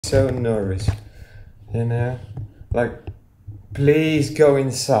so nervous, you know, like, please go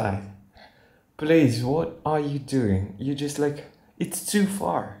inside. Please, what are you doing? You just like, it's too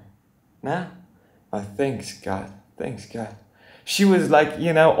far. Nah? Oh, thanks God, thanks God. She was like,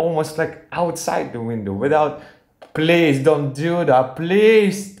 you know, almost like outside the window without, please don't do that,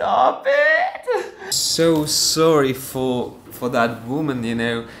 please stop it. So sorry for that woman, you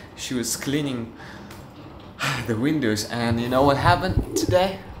know, she was cleaning the windows, and you know what happened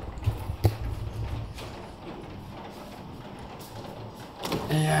today?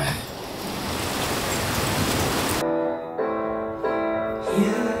 Yeah.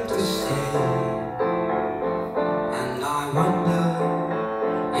 Here to stay, and I wonder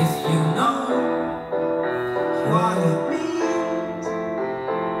if you know what it means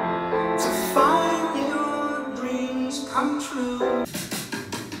to find your dreams come true.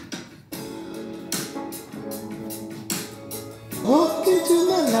 Walk into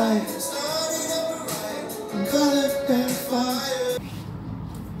my life, color and fire.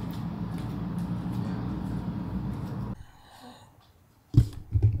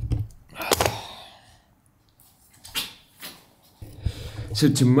 So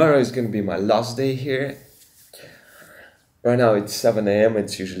tomorrow is gonna be my last day here. Right now it's 7 a.m.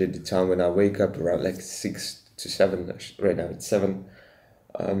 It's usually the time when I wake up, around like 6 to 7. Right now it's 7.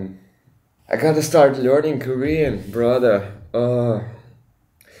 I gotta start learning Korean, brother.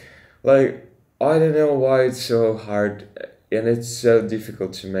 Like, I don't know why it's so hard and it's so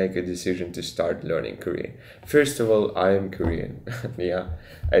difficult to make a decision to start learning Korean. First of all, I am Korean. Yeah,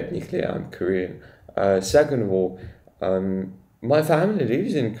 ethnically I'm Korean. Second of all, my family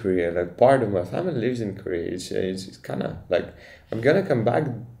lives in Korea. Like, part of my family lives in Korea. It's kind of like, I'm gonna come back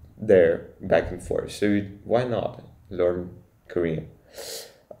there, back and forth. So why not learn Korean?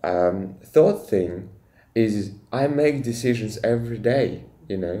 Third thing is, I make decisions every day.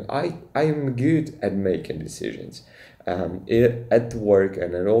 You know, I am good at making decisions. At work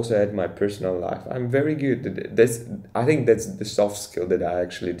and then also at my personal life, I'm very good. I think that's the soft skill that I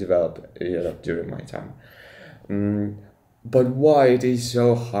actually developed, you know, during my time. But why it is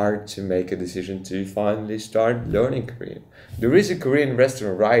so hard to make a decision to finally start learning Korean? There is a Korean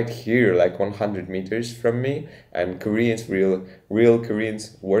restaurant right here, like 100 meters from me, and Koreans, real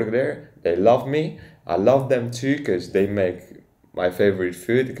Koreans work there. They love me. I love them too, because they make my favorite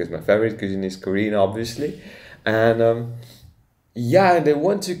food, because my favorite cuisine is Korean, obviously. And yeah, they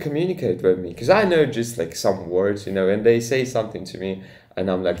want to communicate with me, because I know just like some words, you know, and they say something to me, and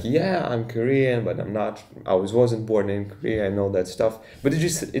I'm like, yeah, I'm Korean, but I'm not. Wasn't born in Korea and all that stuff. But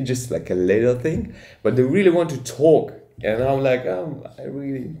it's just like a little thing. But they really want to talk, and I'm like, I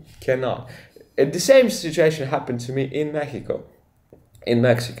really cannot. The same situation happened to me in Mexico.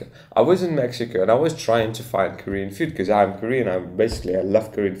 I was in Mexico and I was trying to find Korean food, because I'm Korean. I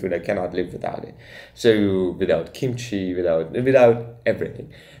love Korean food. I cannot live without it. So without kimchi, without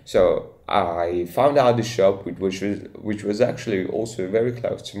everything. So I found out the shop which was actually also very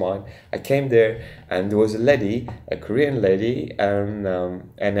close to mine. I came there and there was a Korean lady, and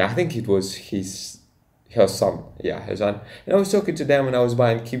I think it was her son, her son. And I was talking to them, and I was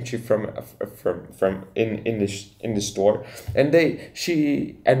buying kimchi from in the store,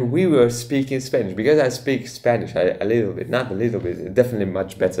 and we were speaking Spanish, because I speak Spanish a little bit, not a little bit, definitely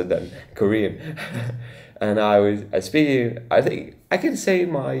much better than Korean. And I speaking. I think I can say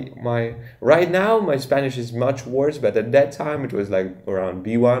my right now my Spanish is much worse, but at that time it was like around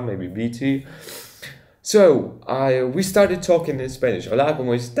B1, maybe B2. So we started talking in Spanish. Hola,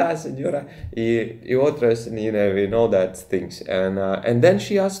 ¿cómo está, señora? Y otras, you know, and all that things. And then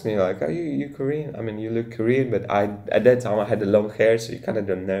she asked me, like, are you Korean? I mean, you look Korean, but at that time I had the long hair, so you kind of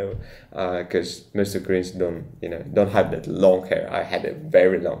don't know, because most of Koreans don't have that long hair. I had a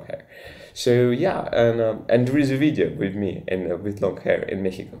very long hair. So yeah, and there is a video with me with long hair in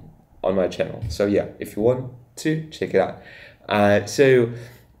Mexico on my channel. So yeah, if you want to check it out. So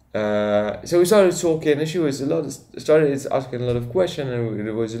we started talking, and she started asking a lot of questions, and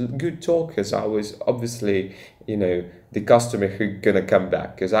it was a good talk, because I was obviously, you know, the customer who gonna come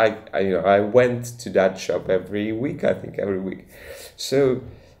back, because I went to that shop every week. So,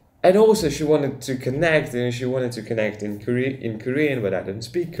 and also she wanted to connect, and she wanted to connect in Korean, but I don't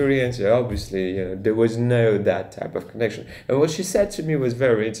speak Korean, so obviously, you know, there was no that type of connection. And what she said to me was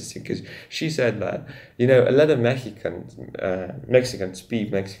very interesting, because she said that, you know, a lot of Mexican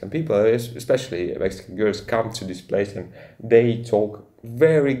people, especially Mexican girls, come to this place and they talk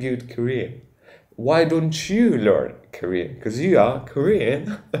very good Korean. Why don't you learn Korean? Because you are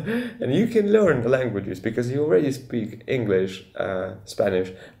Korean and you can learn the languages, because you already speak English,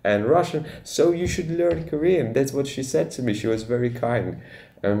 Spanish and Russian, so you should learn Korean. That's what she said to me. She was very kind.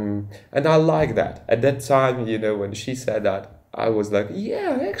 And I like that. At that time, you know, when she said that, I was like,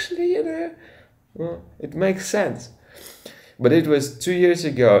 yeah, actually, you know, well, it makes sense. But it was 2 years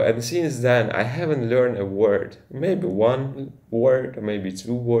ago, and since then I haven't learned a word. Maybe one word, or maybe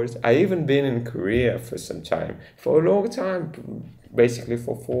two words. I even been in Korea for some time, for a long time, basically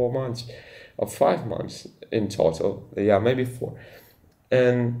for 4 months, or 5 months in total. Yeah, maybe four.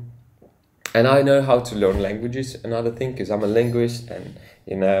 And I know how to learn languages. Another thing, because I'm a linguist, and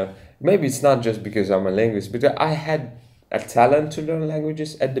you know, maybe it's not just because I'm a linguist, but I had a talent to learn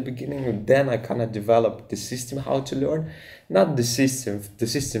languages at the beginning, and then I kind of developed the system how to learn. Not the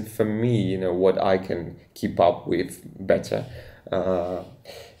system for me, you know, what I can keep up with better. Uh,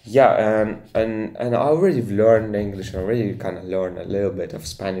 yeah, and I already learned English. I already kind of learned a little bit of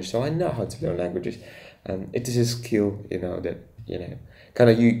Spanish, so I know how to learn languages. And it is a skill, you know, that you know, kind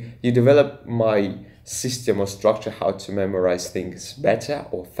of you develop my system or structure how to memorize things better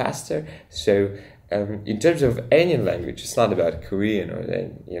or faster. So in terms of any language, it's not about Korean or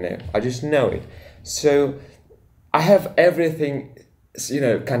you know, I just know it. So I have everything, you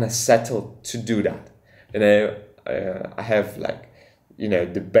know, kind of settled to do that. You know, I have like, you know,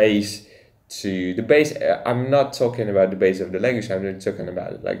 the base to the base. I'm not talking about the base of the language. I'm not talking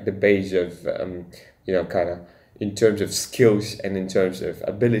about like the base of, you know, kind of in terms of skills and in terms of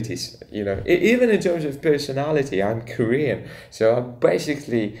abilities. You know, even in terms of personality, I'm Korean. So I'm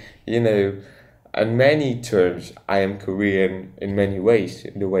basically, you know, in many terms, I am Korean in many ways.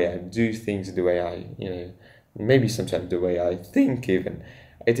 The way I do things, the way I, you know, maybe sometimes the way I think even,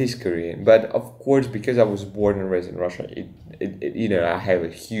 it is Korean. But of course, because I was born and raised in Russia, you know, I have a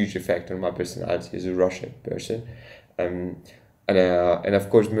huge effect on my personality as a Russian person. And of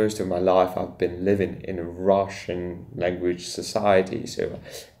course, most of my life I've been living in a Russian language society. So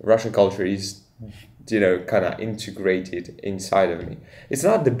Russian culture is, you know, kind of integrated inside of me. It's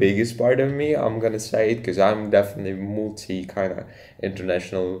not the biggest part of me, I'm gonna say it, because I'm definitely multi kind of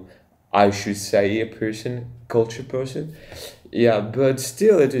international, I should say, a person, culture person. Yeah, but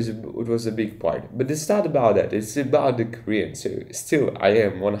still, it was a big part. But it's not about that. It's about the Korean. So still, I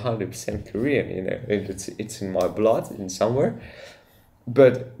am 100% Korean. You know, it's in my blood in somewhere.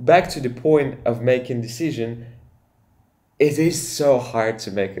 But back to the point of making decision, it is so hard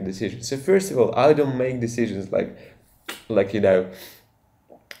to make a decision. So first of all, I don't make decisions like you know,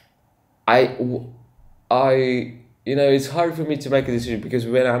 I I you know, it's hard for me to make a decision because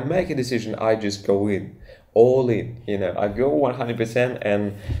when I make a decision, I just go in, all in. You know, I go 100%,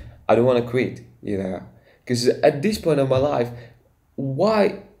 and I don't want to quit. You know, because at this point of my life,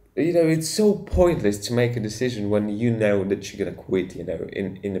 why? You know, it's so pointless to make a decision when you know that you're gonna quit. You know,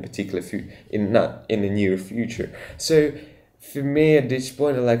 in a particular in not in the near future. So for me at this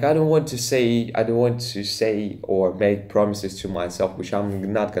point, like I don't want to say or make promises to myself which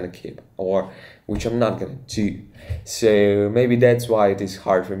I'm not gonna keep or which I'm not gonna do. So maybe that's why it is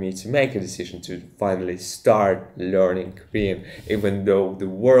hard for me to make a decision to finally start learning Korean, even though the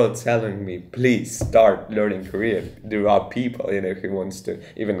world telling me please start learning Korean. There are people, you know, who wants to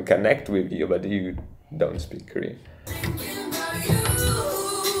even connect with you, but you don't speak Korean.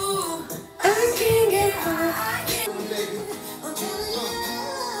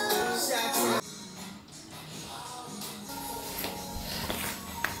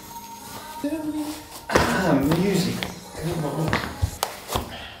 Music. Come on.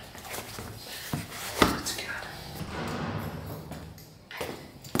 Let's go.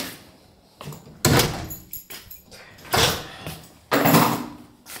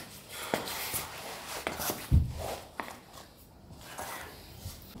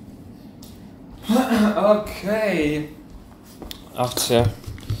 Okay. After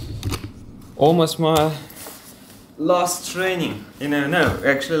almost my last training, you know, no,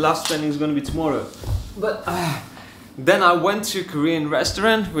 actually last training is going to be tomorrow. But then I went to a Korean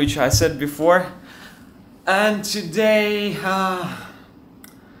restaurant, which I said before, and today,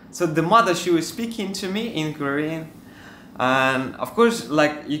 so the mother, she was speaking to me in Korean, and of course,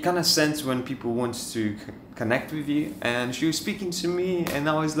 like you kind of sense when people want to connect with you, and she was speaking to me, and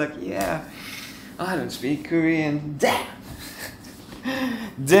I was like, yeah, I don't speak Korean, damn.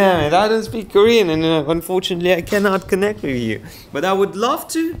 Damn it, I don't speak Korean, and unfortunately I cannot connect with you. But I would love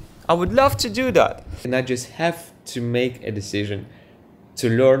to. I would love to do that. And I just have to make a decision to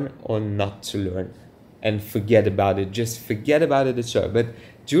learn or not to learn and forget about it. Just forget about it as well. But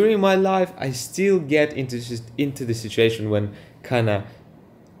during my life, I still get into the situation when kind of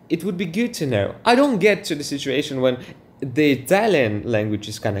it would be good to know. I don't get to the situation when the Italian language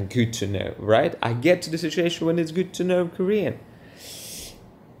is kind of good to know, right? I get to the situation when it's good to know Korean.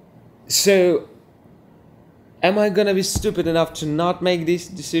 So am I gonna be stupid enough to not make this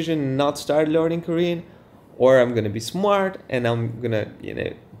decision, not start learning Korean, or I'm gonna be smart and I'm gonna, you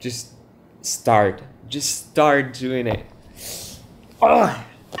know, just start doing it. Ugh.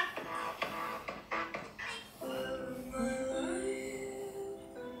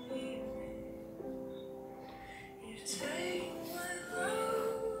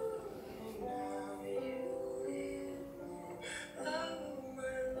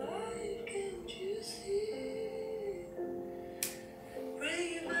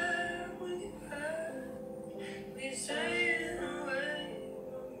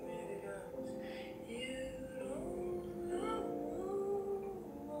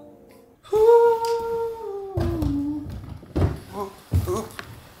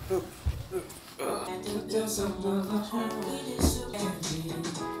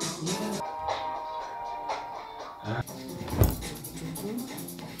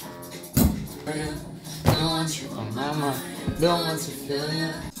 Don't want you on my mind. Don't want to feel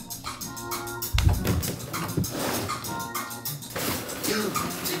you.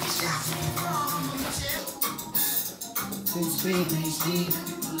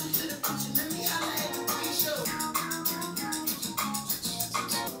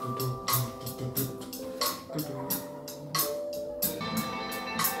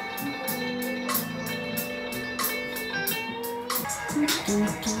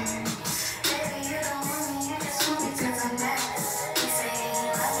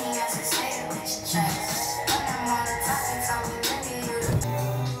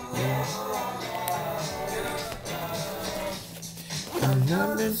 I'm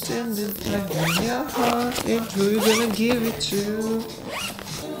not intended to give your heart, and who you gonna give it to?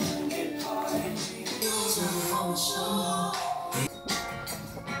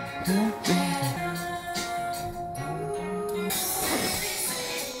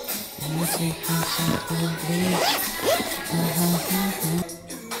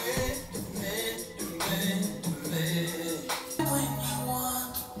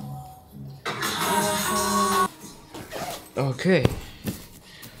 Okay.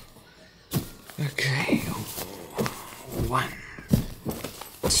 Okay. 1,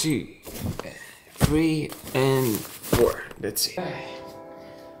 2, 3, and 4. That's it.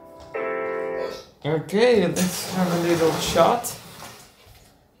 Okay, let's have a little chat.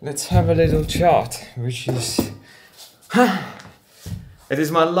 Let's have a little chat, which is... It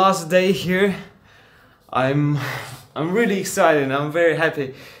is my last day here. I'm really excited. I'm very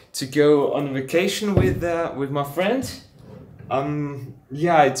happy to go on vacation with my friends.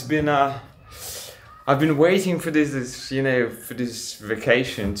 Yeah, it's been I've been waiting for this, you know, for this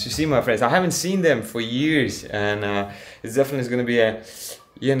vacation to see my friends. I haven't seen them for years, and it's definitely going to be a,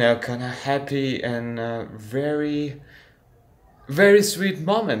 you know, kind of happy and very, very sweet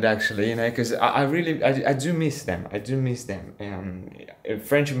moment, actually, you know, because I really do miss them. I do miss them.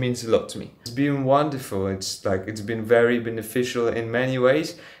 Friendship means a lot to me. It's been wonderful. It's like, it's been very beneficial in many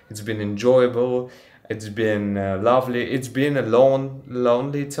ways. It's been enjoyable. It's been lovely. It's been a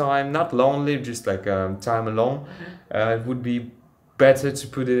lonely time. Not lonely, just like time alone. It would be better to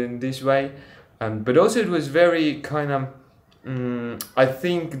put it in this way. But also it was very kind of, I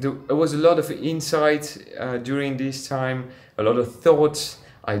think there was a lot of insight during this time, a lot of thoughts,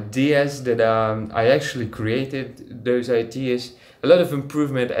 ideas that I actually created those ideas, a lot of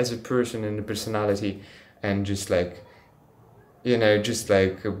improvement as a person and a personality, and just like, you know, just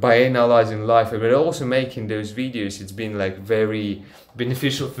like by analyzing life, but also making those videos, it's been like very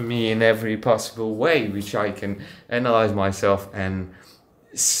beneficial for me in every possible way, which I can analyze myself and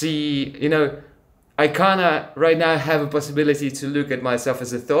see, you know, I kind of right now have a possibility to look at myself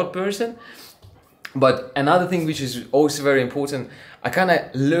as a third person. But another thing which is also very important, I kind of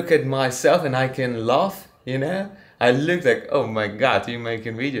look at myself and I can laugh, you know. I look like, oh my god, you're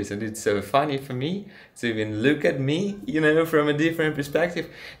making videos, and it's so funny for me to even look at me, you know, from a different perspective.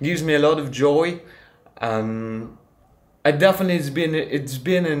 It gives me a lot of joy. I definitely, it's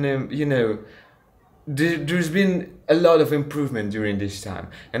been an, you know, there's been a lot of improvement during this time,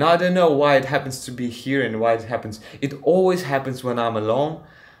 and I don't know why it happens to be here and why it happens. It always happens when I'm alone.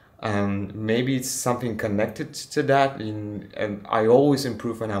 Maybe it's something connected to that. And I always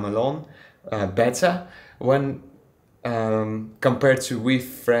improve when I'm alone, better when compared to with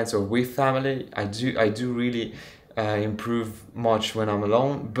friends or with family. I do really improve much when I'm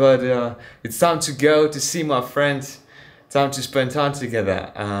alone. But it's time to go to see my friends. Time to spend time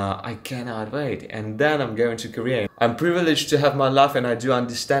together. I cannot wait. And then I'm going to Korea. I'm privileged to have my life, and I do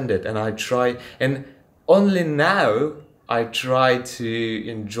understand it. And I try, and only now I try to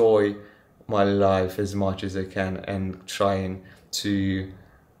enjoy my life as much as I can, and trying to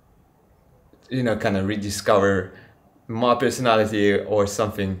you know, kind of rediscover my personality or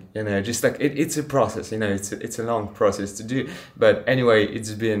something, you know, just like it's a process, you know, it's a long process to do. But anyway,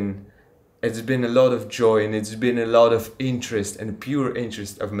 it's been a lot of joy, and it's been a lot of interest, and pure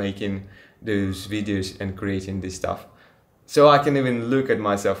interest of making those videos and creating this stuff. So I can even look at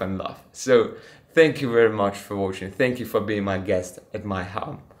myself and laugh. So thank you very much for watching. Thank you for being my guest at my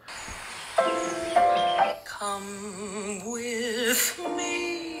home. Come with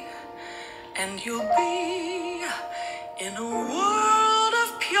me, and you'll be in a world